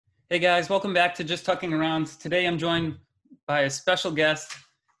Hey guys, welcome back to Just Tucking Around. Today I'm joined by a special guest,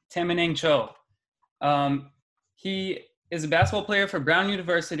 Tamenang Choh. He is a basketball player for Brown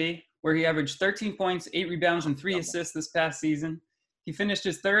University, where he averaged 13 points, 8 rebounds, and 3 assists this past season. He finished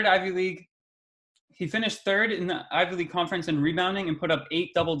his third Ivy League. He finished third in the Ivy League Conference in rebounding and put up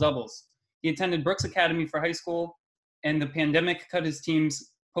 8 double-doubles. He attended Brooks Academy for high school, and the pandemic cut his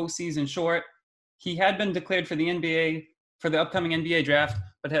team's postseason short. He had been declared for the NBA for the upcoming NBA draft,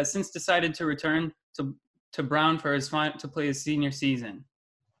 but has since decided to return to Brown for to play his senior season.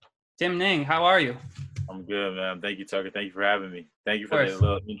 Tim Ning, how are you? I'm good, man. Thank you, Tucker. Thank you for having me. Thank you for the Of course.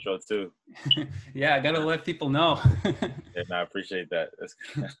 little intro too. Yeah, I gotta let people know. Yeah, I appreciate that.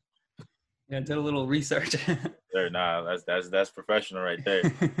 Yeah, did a little research. That's professional right there.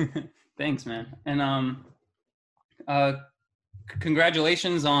 Thanks, man. And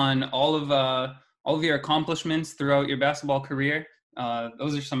congratulations on all of your accomplishments throughout your basketball career.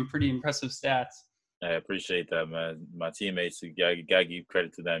 Those are some pretty impressive stats. I appreciate that, man. My teammates, you gotta give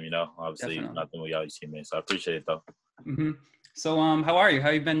credit to them. Obviously Definitely. nothing without your teammates. So I appreciate it though. Mm-hmm. So, how are you? How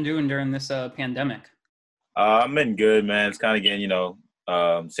you been doing during this pandemic? I've been good, man. It's kind of getting,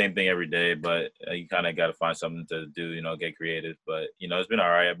 same thing every day, but you kind of got to find something to do, get creative. But it's been all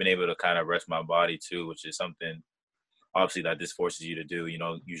right. I've been able to kind of rest my body too, which is something obviously that this forces you to do.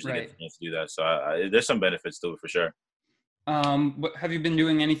 Usually Right. get the chance to do that. So there's some benefits to it for sure. Have you been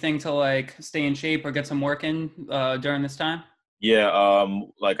doing anything to like stay in shape or get some work in during this time? Yeah,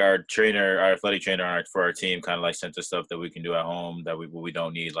 like our trainer, our athletic trainer for our team kind of like sent us stuff that we can do at home that we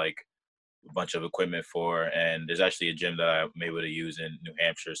don't need like a bunch of equipment for. And there's actually a gym that I'm able to use in New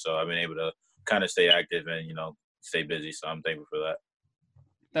Hampshire. So I've been able to kind of stay active and, stay busy. So I'm thankful for that.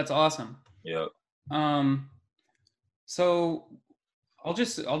 That's awesome. Yeah. Um, so I'll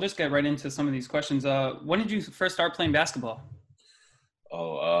just get right into some of these questions. When did you first start playing basketball?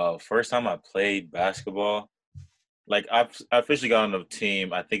 First time I played basketball, like I officially got on the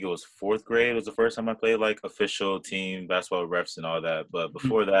team. I think it was fourth grade was the first time I played like official team basketball refs and all that. But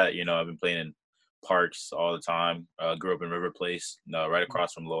before that, I've been playing in parks all the time. Grew up in River Place, right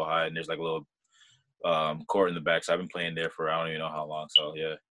across from Low High, and there's like a little court in the back. So I've been playing there for I don't even know how long. So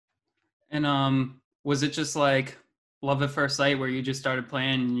yeah. And was it just like love at first sight where you just started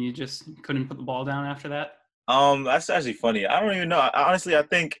playing and you just couldn't put the ball down after that? That's actually funny. I don't even know. Honestly, I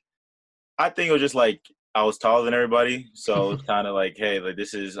think it was just like I was taller than everybody, so it's kind of like, hey, like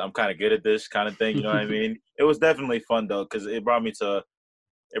I'm kind of good at this kind of thing. You know what I mean? It was definitely fun though, because it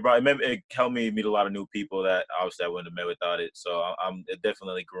helped me meet a lot of new people that obviously I wouldn't have met without it. So it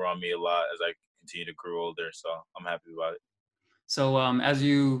definitely grew on me a lot as I continue to grow older. So I'm happy about it. So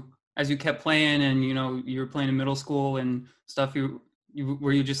as you kept playing and you were playing in middle school and stuff, you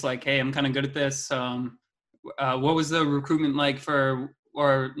were you just like, hey, I'm kind of good at this. What was the recruitment like for,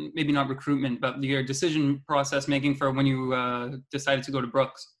 or maybe not recruitment, but your decision process making for when you decided to go to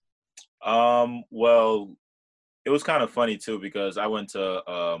Brooks? Well, it was kind of funny too because I went to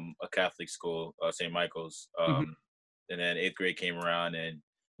a Catholic school, St. Michael's, Mm-hmm. and then eighth grade came around, and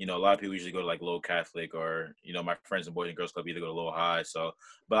a lot of people usually go to like Low Catholic or my friends and Boys and Girls Club either go to Low High. So,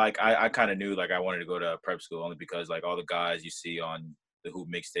 but like I kind of knew like I wanted to go to prep school only because like all the guys you see on the hoop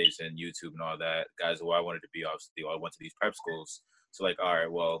mixtapes and YouTube and all that, guys who I wanted to be obviously all went to these prep schools. So like, all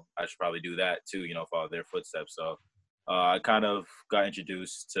right, well I should probably do that too, follow their footsteps. So I kind of got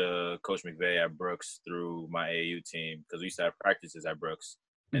introduced to Coach McVay at Brooks through my AAU team because we used to have practices at Brooks,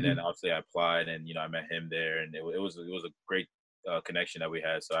 and then Mm-hmm. obviously I applied, and I met him there, and it was a great connection that we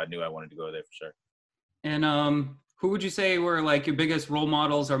had. So I knew I wanted to go there for sure. And who would you say were like your biggest role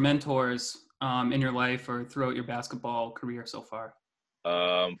models or mentors in your life or throughout your basketball career so far?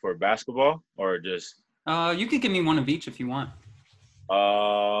 For basketball or just You could give me one of each if you want.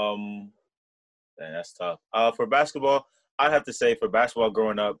 um, dang, that's tough. For basketball, I'd have to say for basketball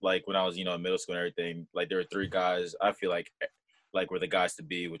growing up, like when I was in middle school and everything, like there were three guys I feel like were the guys to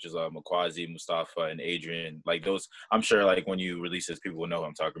be, which is Makwazi, Mustafa, and Adrian. Like those, I'm sure like when you release this, people will know who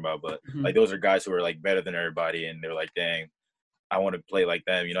I'm talking about. But Mm-hmm. like those are guys who are like better than everybody, and they're like, dang, I want to play like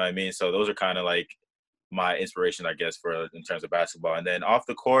them. You know what I mean? So those are kind of like my inspiration, I guess, for in terms of basketball. And then off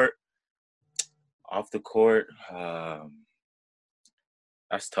the court,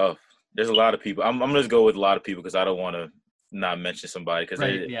 that's tough. There's a lot of people. I'm gonna just go with a lot of people because I don't want to not mention somebody because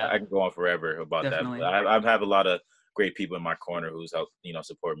Right. Yeah. I can go on forever about that. But Definitely. I have a lot of great people in my corner who's helped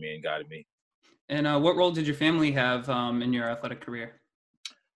support me and guided me. And what role did your family have in your athletic career?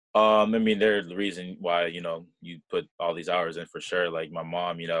 I mean, they're the reason why you put all these hours in for sure. Like my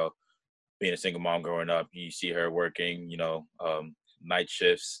mom, being a single mom growing up, you see her working, night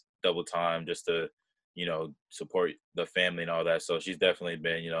shifts, double time, just to support the family and all that. So she's definitely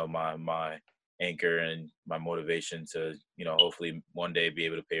been, my anchor and my motivation to, hopefully one day be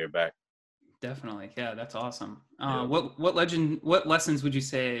able to pay her back. Definitely. Yeah, that's awesome. Yeah. What lessons would you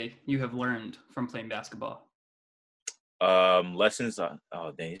say you have learned from playing basketball? Lessons.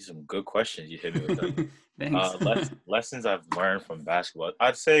 Oh, dang, these are some good questions. You hit me with them. Thanks. Lessons I've learned from basketball.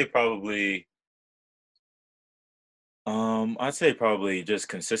 I'd say probably just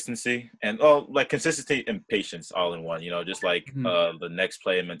consistency and like consistency and patience all in one. Just like Mhm. the next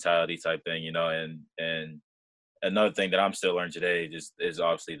play mentality type thing. And another thing that I'm still learning today just is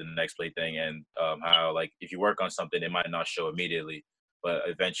obviously the next play thing and how like if you work on something, it might not show immediately, but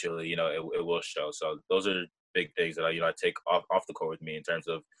eventually, it will show. So those are big things that I take off the court with me in terms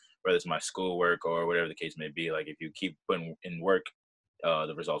of whether it's my schoolwork or whatever the case may be. Like if you keep putting in work,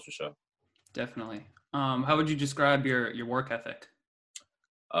 the results will show. Definitely. How would you describe your work ethic?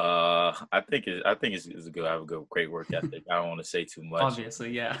 I think it's good. I have a good, great work ethic. I don't want to say too much.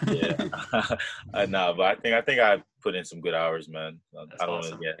 Obviously, yeah. Yeah, no, but I think I put in some good hours, man. That's I don't want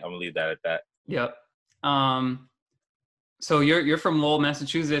to. awesome. Yeah, I'm gonna leave that at that. Yep. Um, so you're from Lowell,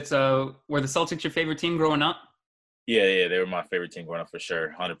 Massachusetts. Were the Celtics your favorite team growing up? Yeah, yeah, they were my favorite team growing up for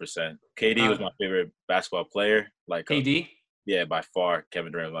sure, 100%. KD was Uh, my favorite basketball player. Like, KD. yeah, by far,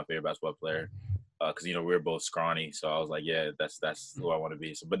 Kevin Durant was my favorite basketball player. Because we were both scrawny, so I was like, yeah, that's who I want to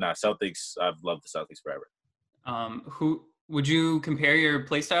be. So, but nah, Celtics. I've loved the Celtics forever. Who would you compare your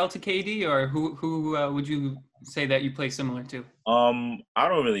play style to KD, or who would you say that you play similar to? I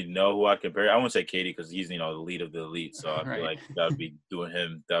don't really know who I'd compare. I wouldn't say KD because he's the lead of the elite. So I feel Right. like that would be doing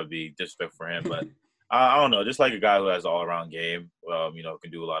him. That would be disrespect for him. But I don't know. Just like a guy who has all around game. Can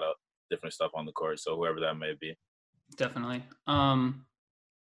do a lot of different stuff on the court. So whoever that may be. Definitely.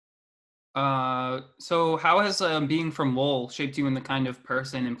 So how has being from Lowell shaped you in the kind of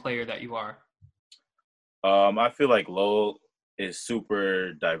person and player that you are? I feel like Lowell is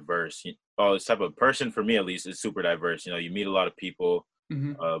super diverse. This type of person, for me at least, is super diverse. You meet a lot of people,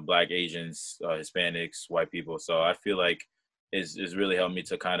 Hmm. Black, Asians, Hispanics, white people. So I feel like it's really helped me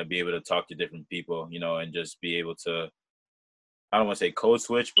to kind of be able to talk to different people, and just be able to, I don't want to say code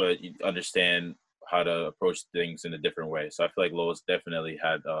switch, but you understand how to approach things in a different way. So I feel like Lowell's definitely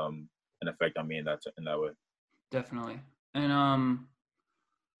had an effect on me in that way. Definitely. And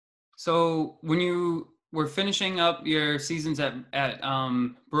so when you were finishing up your seasons at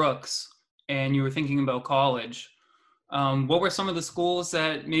Brooks and you were thinking about college, what were some of the schools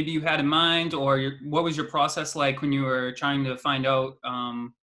that maybe you had in mind, or what was your process like when you were trying to find out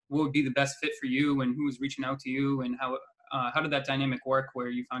what would be the best fit for you, and who was reaching out to you, and how did that dynamic work where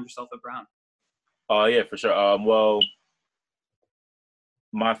you found yourself at Brown? Oh yeah, for sure. Well,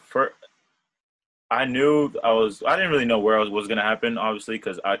 my first I didn't really know where I was going to happen, obviously,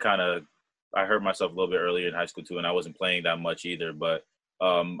 because I hurt myself a little bit earlier in high school too, and I wasn't playing that much either. But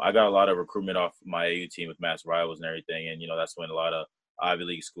I got a lot of recruitment off my AU team with mass rivals and everything, and that's when a lot of Ivy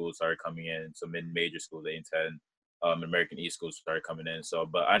League schools started coming in, some mid-major schools, A10, American East schools started coming in. So,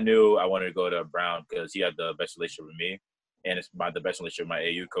 but I knew I wanted to go to Brown because he had the best relationship with me, and it's the best relationship with my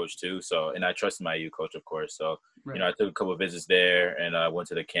AU coach too. So, and I trusted my AU coach, of course. So, Right. I took a couple of visits there, and I went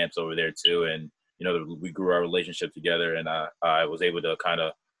to the camps over there too, and we grew our relationship together, and I was able to kind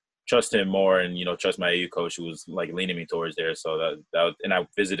of trust him more, and trust my AU coach who was like leaning me towards there. So and I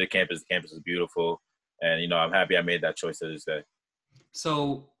visited campus. The campus is beautiful, and I'm happy I made that choice to this day.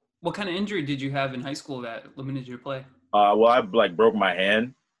 So, what kind of injury did you have in high school that limited your play? Well, I like broke my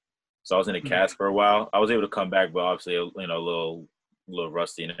hand, so I was in a Mhm. cast for a while. I was able to come back, but obviously a little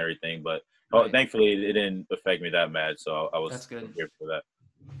rusty and everything. But Right. thankfully it didn't affect me that bad, so I was That's good. here for that.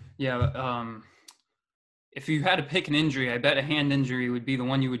 Yeah. If you had to pick an injury, I bet a hand injury would be the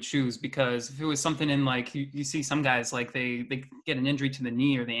one you would choose, because if it was something in like you see some guys like they get an injury to the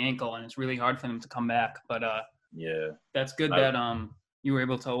knee or the ankle and it's really hard for them to come back. But Yeah, that's good I, that you were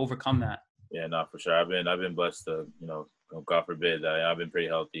able to overcome that. yeah, not for sure. I've been blessed to God forbid that I've been pretty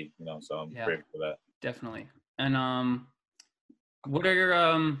healthy, so I'm Yeah, grateful for that. definitely. And what are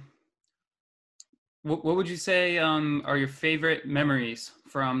your what would you say are your favorite memories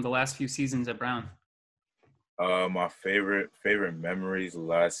from the last few seasons at Brown? My favorite memories the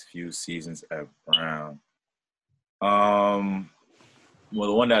last few seasons at Brown. Um, well,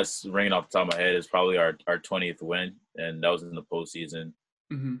 the one that's ringing off the top of my head is probably our 20th win, and that was in the postseason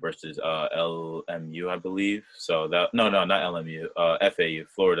Hmm. versus LMU, I believe. So that no, not LMU, FAU,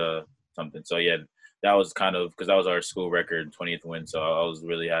 Florida something. So yeah, that was kind of because that was our school record 20th win. So I was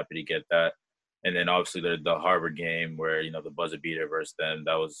really happy to get that. And then obviously the Harvard game where the buzzer beater versus them,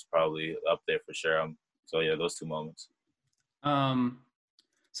 that was probably up there for sure. So yeah, those two moments. Um,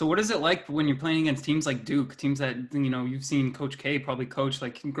 So what is it like when you're playing against teams like Duke, teams that you've seen Coach K probably coach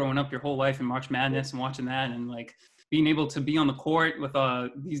like growing up your whole life in March Madness and watching that, and like being able to be on the court with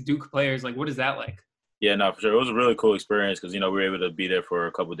these Duke players, like what is that like? Yeah, no, for sure. It was a really cool experience because, we were able to be there for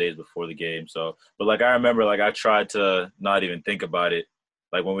a couple of days before the game. So, but like I remember, like I tried to not even think about it.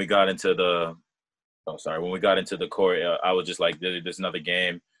 Like when we got into when we got into the court, I was just like, there's another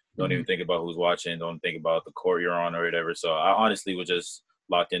game. Don't Mm-hmm. even think about who's watching. Don't think about the court you're on or whatever. So I honestly was just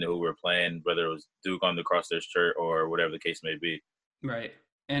locked into who we were playing, whether it was Duke on the cross their shirt or whatever the case may be. Right.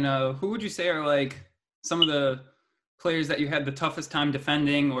 And who would you say are like some of the players that you had the toughest time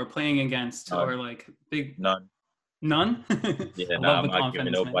defending or playing against, or None, like big none. none? Yeah, I nah, love I'm the not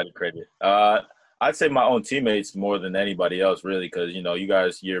giving confidence, man. nobody credit. I'd say my own teammates more than anybody else, really, because you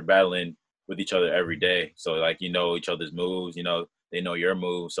guys you're battling with each other every day, so like each other's moves. They know your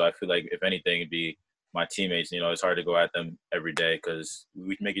moves. So I feel like if anything, it'd be my teammates. It's hard to go at them every day because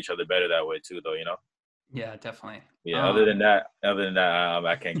we can make each other better that way too, though. Yeah, definitely. Yeah. Other than that,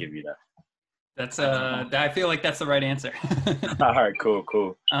 I can't give you that. That's I feel like that's the right answer. All right,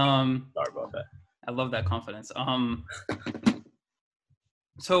 cool. um, Sorry about that. I love that confidence.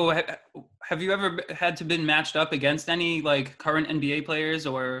 So have you ever had to been matched up against any like current NBA players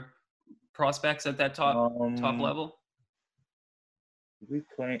or prospects at that top Um, level? did we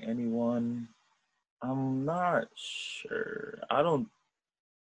play anyone? I'm not sure. I don't.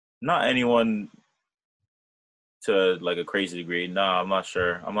 Not anyone to like a crazy degree. No, I'm not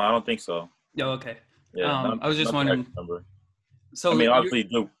sure. I don't think so. Oh, okay. Yeah, I was just nothing I wondering. can remember. I So mean, you obviously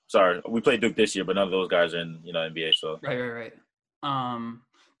Duke. Sorry, we played Duke this year, but none of those guys are in NBA. So right.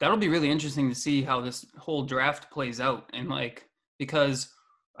 That'll be really interesting to see how this whole draft plays out, and like because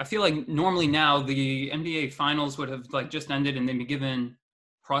I feel like normally now the NBA finals would have like just ended and they'd be given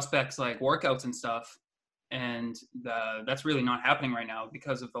prospects like workouts and stuff, and that's really not happening right now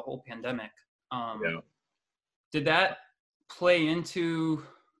because of the whole pandemic. Um, yeah. did that play into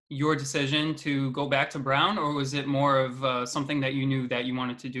your decision to go back to Brown, or was it more of something that you knew that you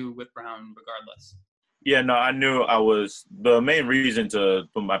wanted to do with Brown regardless? Yeah, no, I knew I was the main reason to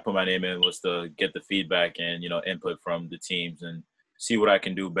put my name in was to get the feedback and input from the teams and see what I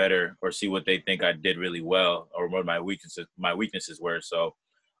can do better or see what they think I did really well or what my weaknesses were. So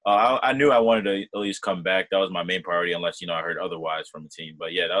I knew I wanted to at least come back. That was my main priority, unless I heard otherwise from the team.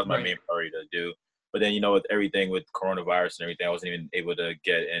 But yeah, that was my Right. main priority to do. But then with everything with coronavirus and everything, I wasn't even able to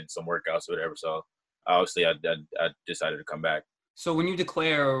get in some workouts or whatever. So obviously, I decided to come back. So when you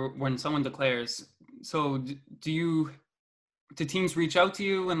declare, or when someone declares, so do teams reach out to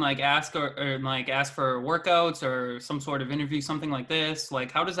you and like ask or like ask for workouts or some sort of interview, something like this?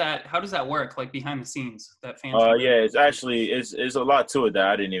 Like how does that work? Like behind the scenes that fans don't Yeah, really. it's actually it's a lot to it that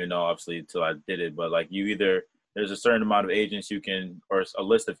I didn't even know obviously until I did it. But like there's a certain amount of agents you can or a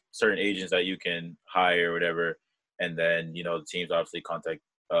list of certain agents that you can hire or whatever, and then the teams obviously contact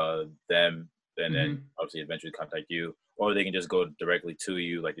them, and then Mm-hmm. obviously eventually contact you, or they can just go directly to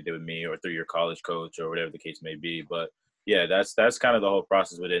you like they did with me or through your college coach or whatever the case may be. But yeah, that's kind of the whole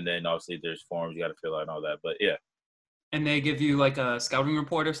process with it. And then obviously there's forms you got to fill out and all that. But yeah. And they give you like a scouting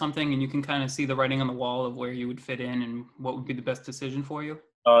report or something, and you can kind of see the writing on the wall of where you would fit in and what would be the best decision for you.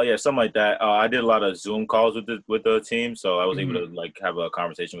 Yeah, something like that. I did a lot of Zoom calls with the team, so I was able to Mm-hmm. like have a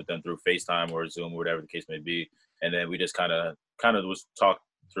conversation with them through FaceTime or Zoom, or whatever the case may be, and then we just kind of was talk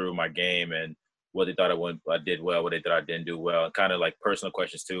through my game and what they thought I did well, what they thought I didn't do well, and kind of like personal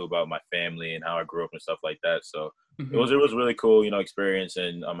questions too about my family and how I grew up and stuff like that. So it Mm-hmm. was it was really cool, experience,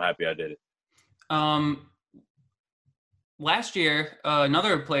 and I'm happy I did it. Um, Last year,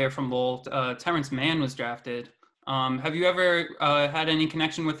 another player from Lowell, Terrence Mann, was drafted. Have you ever had any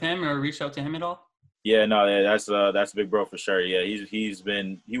connection with him or reached out to him at all? Yeah, no, yeah, that's big bro for sure. Yeah, he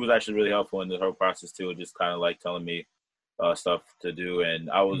was actually really helpful in the whole process too, just kind of like telling me stuff to do.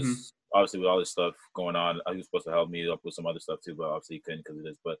 And I Mm-hmm. was obviously with all this stuff going on, he was supposed to help me up with some other stuff too, but obviously he couldn't because of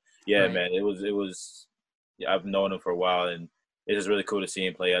this. But yeah, Right. man, it was. Yeah, I've known him for a while, and it's just really cool to see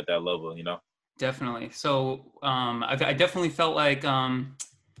him play at that level. Definitely. So I definitely felt like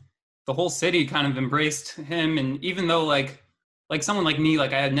the whole city kind of embraced him, and even though like someone like me,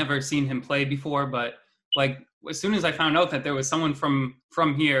 like I had never seen him play before, but like as soon as I found out that there was someone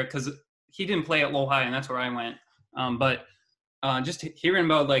from here, because he didn't play at Lowell High, and that's where I went. But just hearing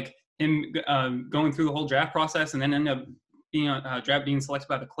about like him going through the whole draft process and then end up being selected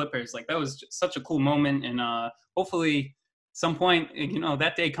by the Clippers, like that was just such a cool moment, and hopefully some point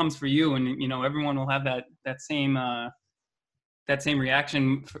that day comes for you, and everyone will have that same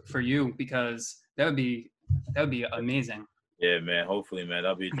reaction for you, because that would be amazing. Yeah, man. Hopefully, man,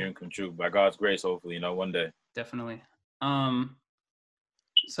 that'll be a dream come true by God's grace. Hopefully, one day. Definitely. Um,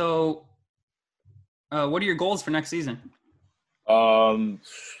 So, what are your goals for next season? Um,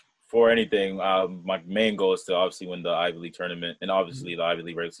 for anything, my main goal is to obviously win the Ivy League tournament and Mhm. obviously the Ivy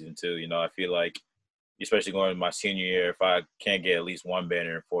League regular season too. I feel like, especially going into my senior year, if I can't get at least one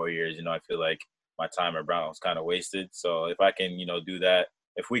banner in 4 years, I feel like my time at Brown was kind of wasted. So if I can, do that,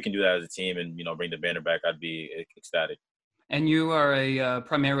 if we can do that as a team and bring the banner back, I'd be ecstatic. And you are a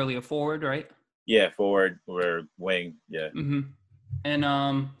primarily a forward, right? Yeah, forward or wing. Yeah. Mm-hmm.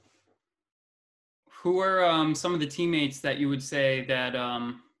 And who are some of the teammates that you would say that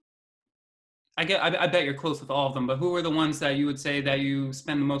I bet you're close with all of them, but who are the ones that you would say that you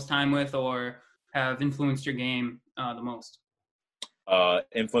spend the most time with or have influenced your game the most?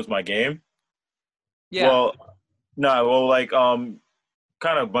 Influence my game. Yeah. Well, no, well, like kind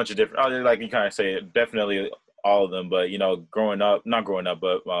of a bunch of different. Like you kind of say, definitely all of them. But growing up, not growing up,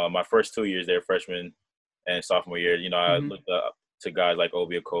 but my first 2 years there, freshman and sophomore year, I Mm-hmm. looked up to guys like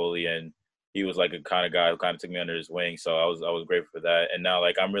Obi Okoli, and he was like a kind of guy who kind of took me under his wing. So I was grateful for that. And now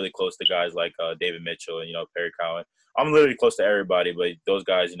like I'm really close to guys like David Mitchell and Perry Cowan. I'm literally close to everybody, but those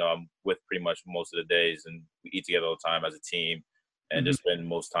guys, I'm with pretty much most of the days, and we eat together all the time as a team. And Mm-hmm. just spend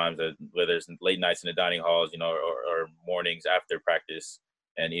most times at whether it's late nights in the dining halls, or mornings after practice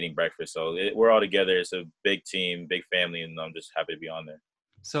and eating breakfast. So we're all together. It's a big team, big family, and I'm just happy to be on there.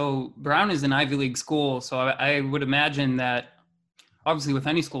 So Brown is an Ivy League school, so I would imagine that obviously with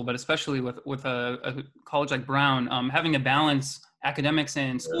any school, but especially with a college like Brown, having to balance academics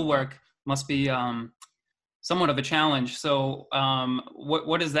and Yeah. schoolwork must be somewhat of a challenge. So,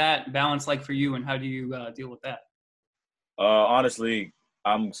 what is that balance like for you, and how do you deal with that? Honestly,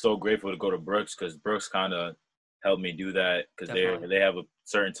 I'm so grateful to go to Brooks because Brooks kind of helped me do that because Definitely. they have a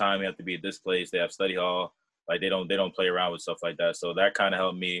certain time you have to be at this place. They have study hall. Like they don't play around with stuff like that. So that kind of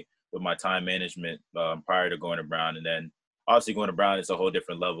helped me with my time management prior to going to Brown. And then obviously going to Brown is a whole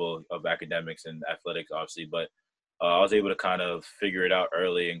different level of academics and athletics, obviously. But I was able to kind of figure it out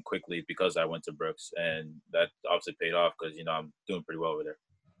early and quickly because I went to Brooks, and that obviously paid off because I'm doing pretty well over there.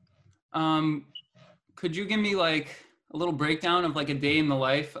 Um, could you give me like a little breakdown of like a day in the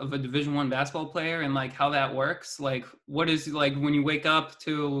life of a Division I basketball player and like how that works? Like, what is like when you wake up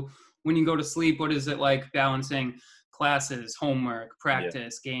to when you go to sleep? What is it like balancing classes, homework, Yeah.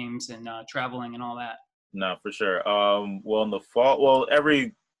 practice, games, and traveling and all that? No, for sure. Well, in the fall, well,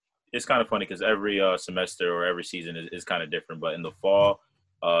 it's kind of funny because every semester or every season is kind of different. But in the fall,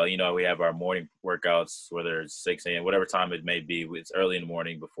 we have our morning workouts, whether it's 6 a.m., whatever time it may be. It's early in the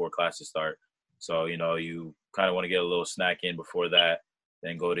morning before classes start. So, you kind of want to get a little snack in before that,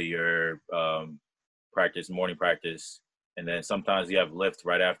 then go to your morning practice. And then sometimes you have lift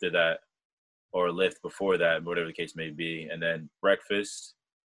right after that or lift before that, whatever the case may be. And then breakfast,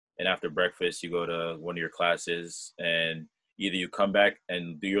 and after breakfast you go to one of your classes, and either you come back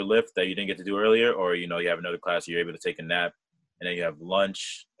and do your lift that you didn't get to do earlier, or you have another class, you're able to take a nap, and then you have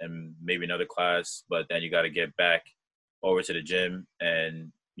lunch and maybe another class, but then you got to get back over to the gym.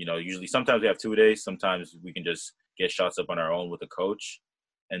 And usually sometimes we have 2 days, sometimes we can just get shots up on our own with a coach,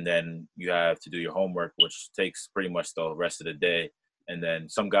 and then you have to do your homework, which takes pretty much the rest of the day. And then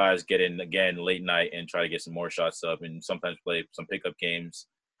some guys get in again late night and try to get some more shots up, and sometimes play some pickup games,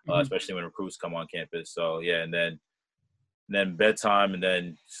 Mm-hmm. especially when recruits come on campus. So yeah, and then bedtime, and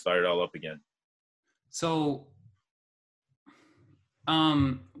then start it all up again. So,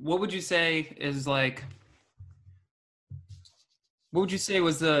 what would you say is like? What would you say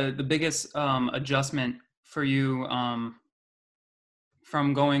was the biggest adjustment for you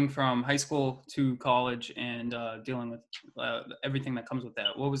from going from high school to college and dealing with everything that comes with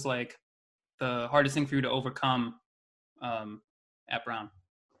that? What was like the hardest thing for you to overcome um, at Brown?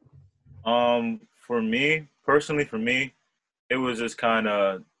 For me personally, it was just kind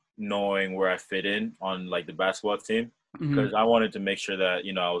of knowing where I fit in on like the basketball team, Mm-hmm. because I wanted to make sure that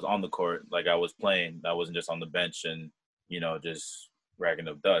I was on the court, like I was playing. I wasn't just on the bench and just racking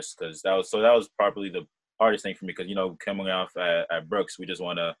up dust. Because that was probably the hardest thing for me. Because coming off at Brooks, we just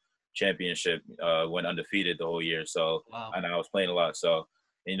won a championship, went undefeated the whole year. So Wow. and I was playing a lot. So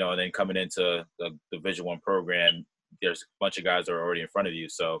and then coming into the Division I program, there's a bunch of guys that are already in front of you.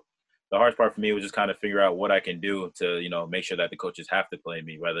 So the hardest part for me was just kind of figure out what I can do to, make sure that the coaches have to play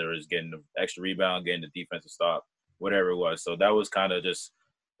me, whether it's getting the extra rebound, getting the defensive stop, whatever it was. So that was kind of just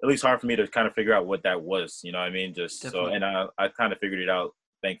at least hard for me to kind of figure out what that was. You know what I mean? Just so, Definitely. and I kind of figured it out,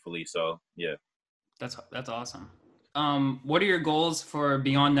 thankfully. So yeah. That's awesome. What are your goals for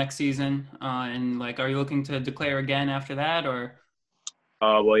beyond next season? And like, are you looking to declare again after that, or?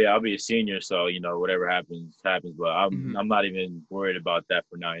 Well, yeah, I'll be a senior, so whatever happens, happens. But I'm Mhm. I'm not even worried about that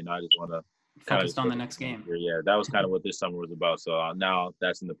for now. I just want to kind of focused on the next game. Yeah, that was kind of what this summer was about. So now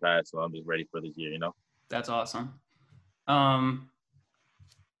that's in the past. So I'm just ready for this year. That's awesome. I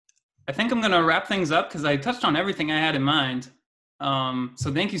think I'm gonna wrap things up because I touched on everything I had in mind.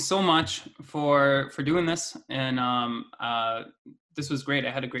 So thank you so much for doing this, and this was great.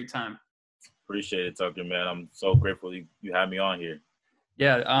 I had a great time. Appreciate it, Tucker, man. I'm so grateful you had me on here.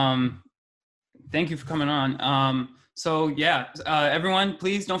 Yeah. Thank you for coming on. So yeah, everyone,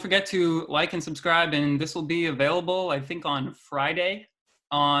 please don't forget to like and subscribe. And this will be available, I think, on Friday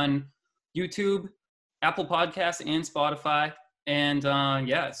on YouTube, Apple Podcasts, and Spotify. And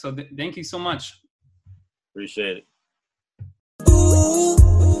yeah, so thank you so much. Appreciate it. Ooh,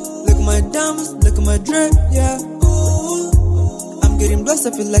 look at my diamonds, look at my drip, yeah. Ooh, I'm getting blessed,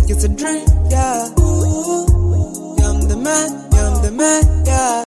 I feel like it's a dream, yeah. Ooh, yeah, I'm the man, yeah.